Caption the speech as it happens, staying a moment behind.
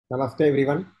Namaste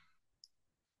everyone.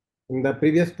 In the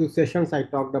previous two sessions, I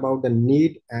talked about the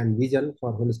need and vision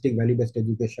for holistic value-based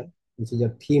education, which is a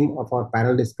theme of our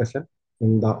panel discussion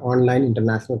in the online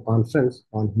international conference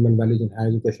on human values in higher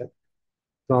education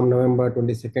from November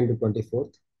 22nd to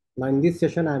 24th. Now, in this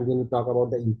session, I'm going to talk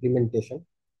about the implementation.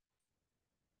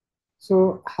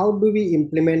 So, how do we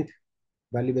implement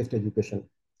value-based education?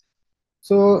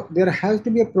 So, there has to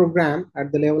be a program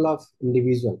at the level of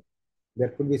individual. There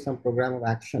could be some program of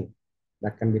action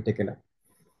that can be taken up.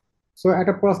 So at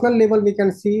a personal level, we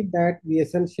can see that we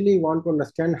essentially want to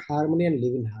understand harmony and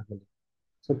live in harmony.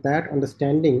 So that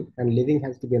understanding and living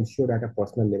has to be ensured at a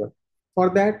personal level. For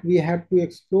that, we have to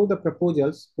explore the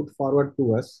proposals put forward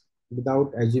to us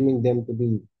without assuming them to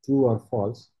be true or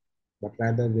false, but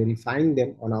rather verifying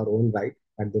them on our own right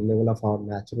at the level of our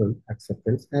natural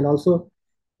acceptance and also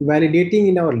validating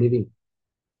in our living.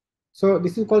 So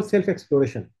this is called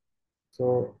self-exploration.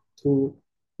 So through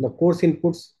the course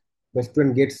inputs, the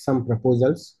student gets some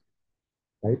proposals,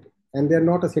 right? And they're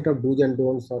not a set of do's and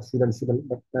don'ts or should and shouldn't,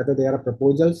 but rather they are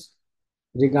proposals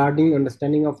regarding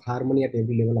understanding of harmony at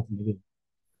every level of living.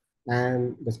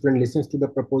 And the student listens to the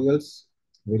proposals,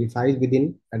 verifies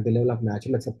within at the level of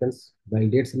natural acceptance,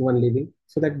 validates in one living,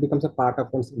 so that it becomes a part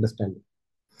of one's understanding.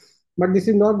 But this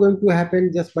is not going to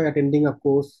happen just by attending a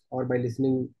course or by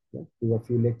listening to a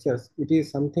few lectures. It is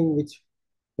something which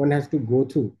one has to go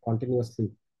through continuously.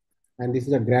 And this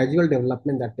is a gradual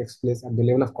development that takes place at the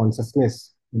level of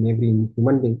consciousness in every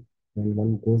human being when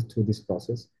one goes through this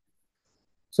process.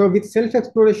 So with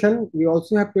self-exploration, we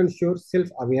also have to ensure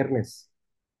self-awareness.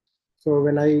 So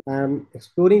when I am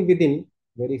exploring within,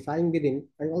 verifying within,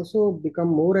 I also become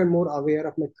more and more aware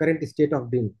of my current state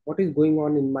of being. What is going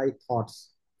on in my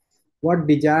thoughts? What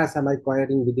desires am I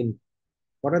acquiring within?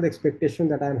 What are the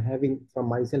expectations that I am having from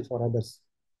myself or others?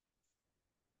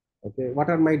 Okay, what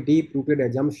are my deep rooted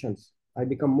assumptions? I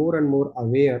become more and more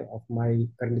aware of my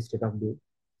current state of being.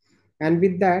 And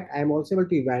with that, I am also able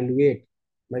to evaluate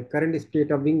my current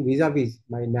state of being vis-a-vis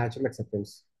my natural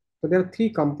acceptance. So there are three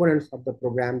components of the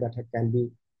program that can be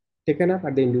taken up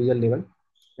at the individual level,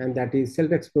 and that is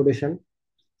self-exploration,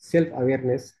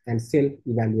 self-awareness, and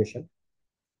self-evaluation.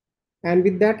 And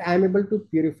with that, I am able to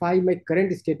purify my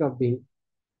current state of being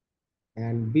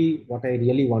and be what I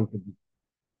really want to be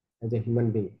as a human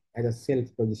being, as a self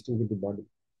coexisting with the body.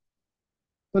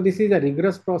 So this is a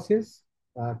rigorous process.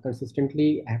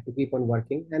 Consistently, I have to keep on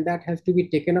working, and that has to be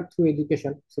taken up through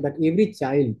education, so that every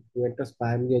child who enters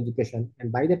primary education,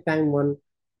 and by the time one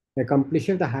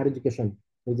accomplishes the higher education,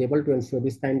 is able to ensure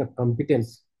this kind of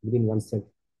competence within oneself.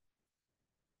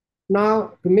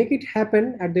 Now, to make it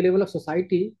happen at the level of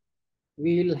society,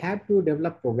 we will have to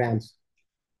develop programs.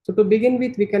 So to begin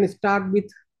with, we can start with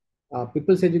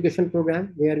people's education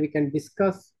program, where we can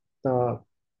discuss the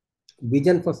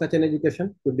vision for such an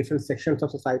education to different sections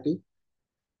of society.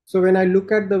 So when I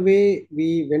look at the way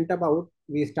we went about,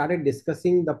 we started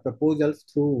discussing the proposals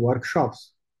through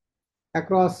workshops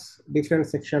across different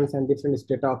sections and different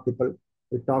state of people.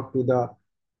 We talked to the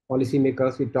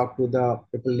policymakers, we talked to the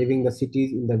people living in the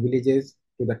cities, in the villages,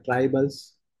 to the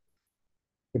tribals,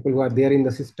 people who are there in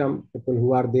the system, people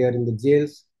who are there in the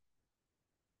jails,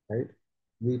 right?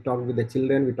 We talked with the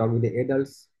children, we talked with the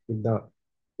adults, with the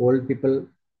old people,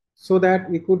 so that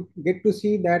we could get to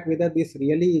see that whether this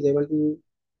really is able to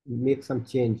make some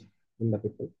change in the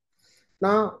people.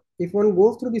 Now, if one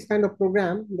goes through this kind of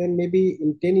program, then maybe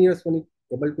in 10 years, one is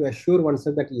able to assure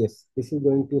oneself that yes, this is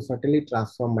going to certainly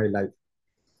transform my life.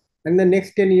 And the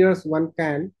next 10 years, one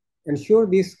can ensure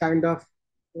this kind of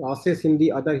process in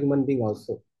the other human being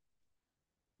also,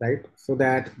 right? So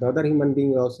that the other human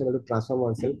being is also able to transform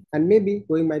oneself. And maybe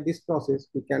going by this process,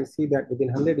 we can see that within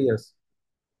 100 years,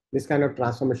 this kind of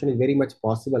transformation is very much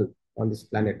possible on this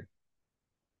planet.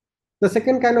 The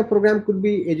second kind of program could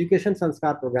be education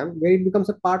sanskar program, where it becomes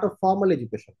a part of formal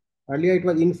education. Earlier, it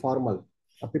was informal,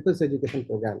 a people's education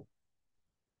program.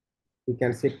 We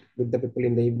can sit with the people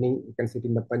in the evening. We can sit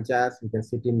in the panchayats. We can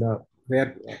sit in the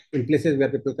where in places where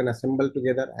people can assemble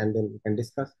together and then we can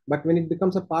discuss. But when it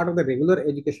becomes a part of the regular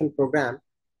education program,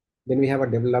 then we have a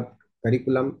developed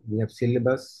curriculum. We have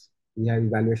syllabus. We have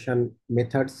evaluation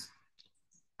methods,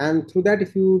 and through that,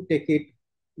 if you take it,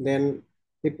 then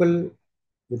people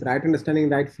with right understanding,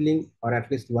 right feeling, or at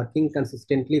least working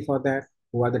consistently for that,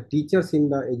 who are the teachers in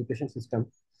the education system,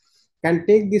 can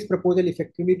take this proposal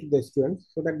effectively to the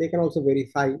students so that they can also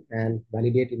verify and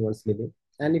validate in one's living.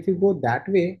 And if you go that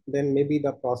way, then maybe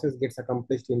the process gets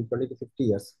accomplished in 20 to 50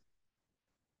 years.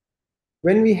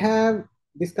 When we have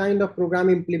this kind of program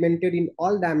implemented in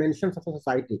all dimensions of a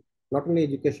society, not only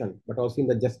education, but also in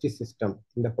the justice system,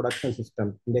 in the production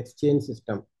system, in the exchange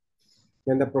system,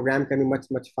 then the program can be much,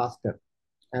 much faster.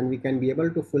 And we can be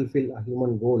able to fulfill a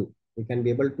human goal. We can be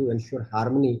able to ensure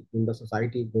harmony in the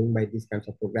society going by these kinds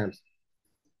of programs.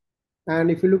 And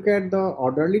if you look at the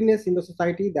orderliness in the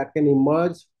society that can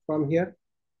emerge from here.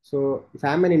 So if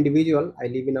I'm an individual, I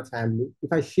live in a family.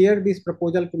 If I share this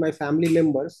proposal to my family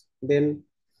members, then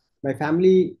my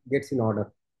family gets in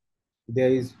order. There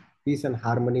is peace and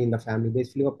harmony in the family.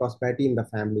 There's feeling of prosperity in the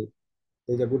family.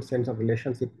 There's a good sense of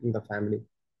relationship in the family.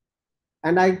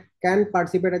 And I can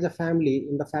participate as a family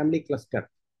in the family cluster,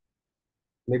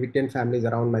 maybe 10 families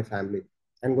around my family.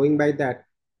 And going by that,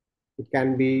 it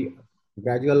can be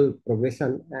gradual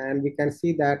progression. And we can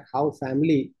see that how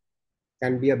family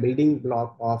can be a building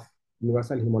block of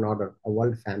universal human order, a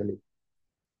world family.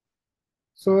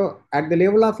 So at the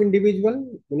level of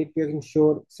individual, we need to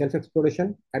ensure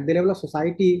self-exploration. At the level of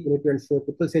society, we need to ensure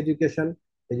people's education,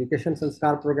 education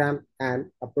sanskar program, and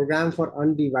a program for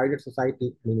undivided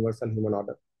society and universal human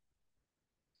order.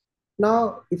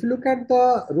 Now, if you look at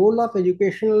the role of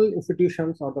educational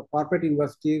institutions or the corporate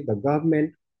universities, the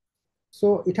government,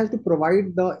 so it has to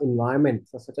provide the environment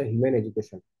for such a human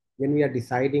education. When we are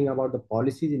deciding about the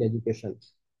policies in education,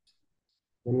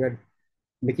 when we are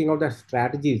making out the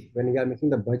strategies, when we are making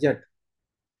the budget,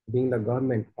 being the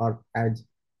government or as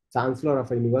chancellor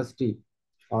of a university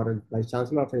or vice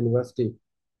chancellor of a university,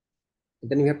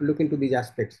 then we have to look into these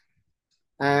aspects.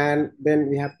 And then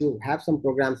we have to have some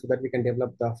programs so that we can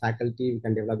develop the faculty, we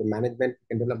can develop the management,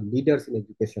 we can develop leaders in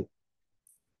education.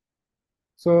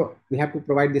 So we have to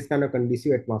provide this kind of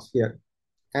conducive atmosphere.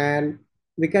 And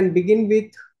we can begin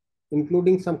with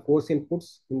including some course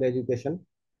inputs in the education,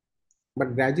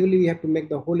 but gradually we have to make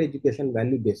the whole education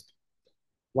value based.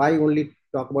 Why only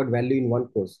talk about value in one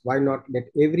course? Why not let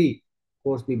every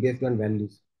course be based on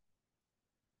values?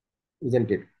 Isn't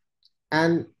it?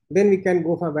 And then we can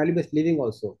go for value based living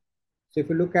also. So if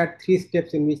you look at three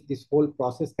steps in which this whole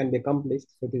process can be accomplished,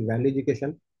 so it is value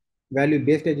education, value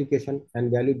based education, and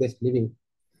value based living.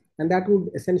 And that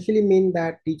would essentially mean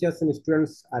that teachers and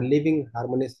students are living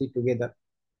harmoniously together,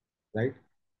 right?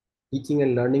 Teaching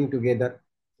and learning together,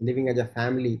 living as a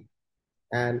family,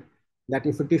 and that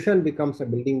institution becomes a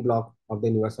building block of the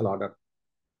universal order.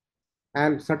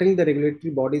 And certainly the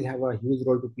regulatory bodies have a huge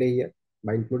role to play here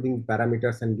by including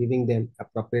parameters and giving them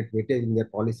appropriate weightage in their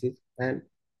policies and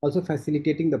also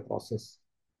facilitating the process.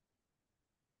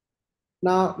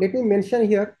 Now, let me mention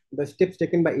here the steps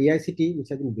taken by AICT, which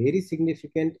has been very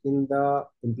significant in the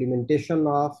implementation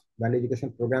of value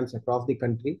education programs across the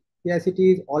country.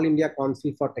 AICT is All India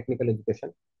Council for Technical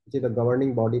Education, which is the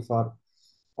governing body for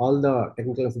all the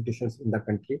technical institutions in the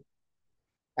country.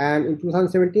 And in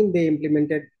 2017, they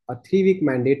implemented a 3-week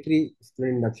mandatory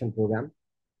student induction program.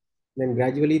 Then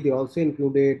gradually, they also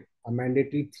included a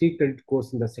mandatory 3 credit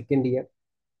course in the second year.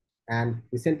 And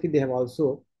recently, they have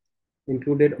also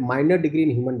included a minor degree in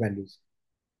human values.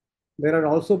 There are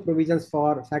also provisions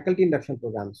for faculty induction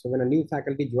programs. So when a new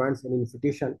faculty joins an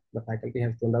institution, the faculty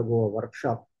has to undergo a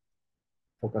workshop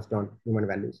focused on human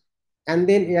values. And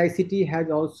then AICT has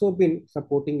also been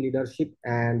supporting leadership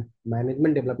and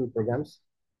management development programs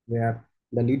where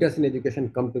the leaders in education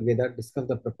come together, discuss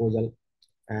the proposal,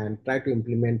 and try to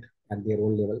implement at their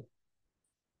own level.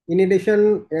 In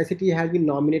addition, AICT has been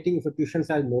nominating institutions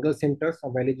as nodal centers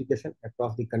of value education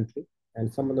across the country.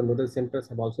 And some of the nodal centers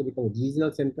have also become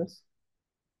regional centers.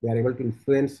 They are able to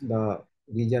influence the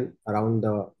region around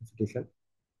the institution.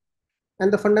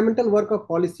 And the fundamental work of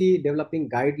policy, developing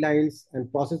guidelines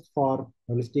and process for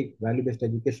holistic value-based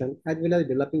education, as well as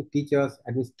developing teachers,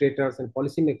 administrators, and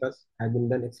policymakers have been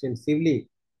done extensively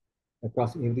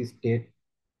across every state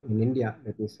in India,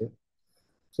 let me say.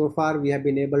 So far, we have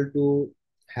been able to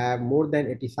have more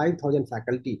than 85,000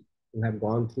 faculty who have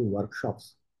gone through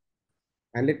workshops.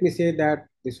 And let me say that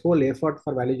this whole effort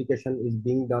for value education is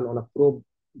being done on a pro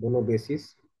bono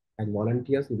basis as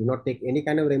volunteers. We do not take any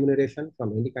kind of remuneration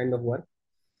from any kind of work.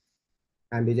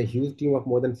 And there's a huge team of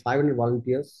more than 500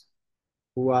 volunteers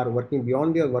who are working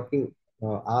beyond their working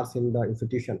hours in the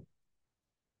institution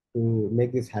to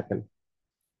make this happen,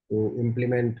 to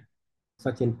implement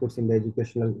such inputs in the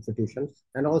educational institutions,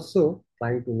 and also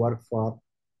trying to work for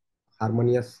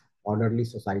harmonious, orderly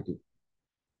society.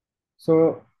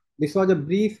 So this was a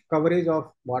brief coverage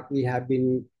of what we have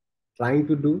been trying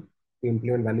to do to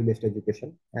implement value-based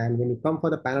education. And when you come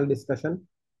for the panel discussion,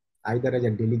 either as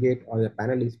a delegate or a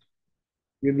panelist,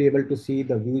 you'll be able to see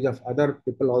the views of other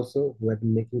people also who have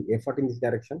been making effort in this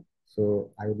direction. So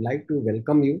I would like to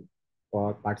welcome you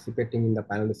for participating in the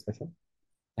panel discussion.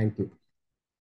 Thank you.